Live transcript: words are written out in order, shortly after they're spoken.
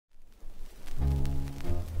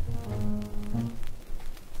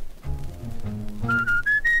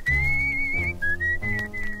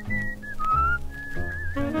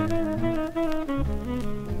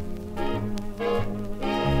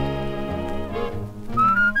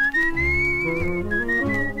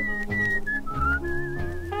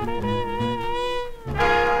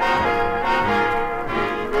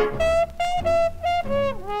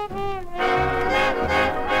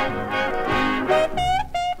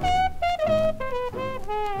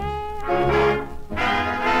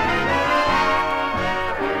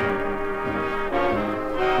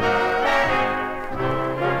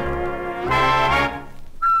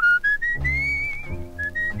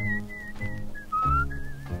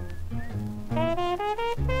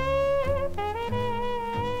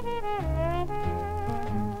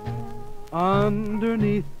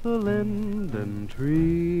underneath the linden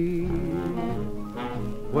tree,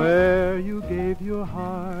 where you gave your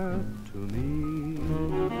heart to me.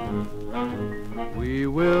 We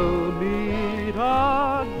will meet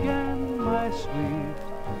again, my sweet,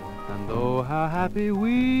 and oh, how happy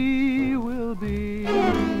we will be.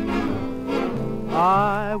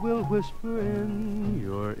 I will whisper in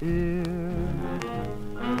your ear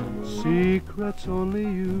secrets only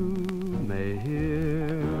you may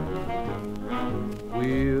hear.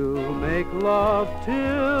 We'll make love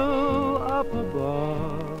till up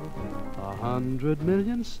above 100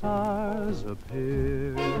 million stars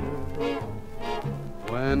appear.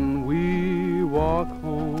 When we walk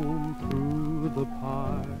home through the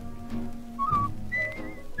park,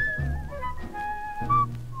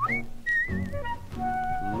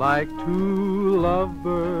 like two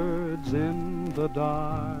lovebirds in the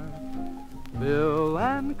dark, Bill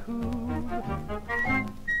and Coo.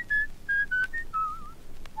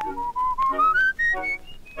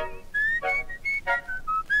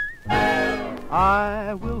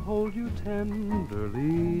 I will hold you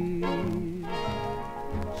tenderly.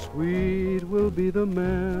 Sweet will be the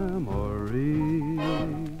memory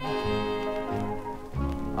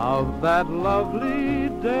of that lovely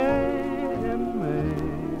day in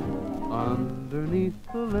May underneath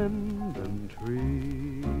the linden tree.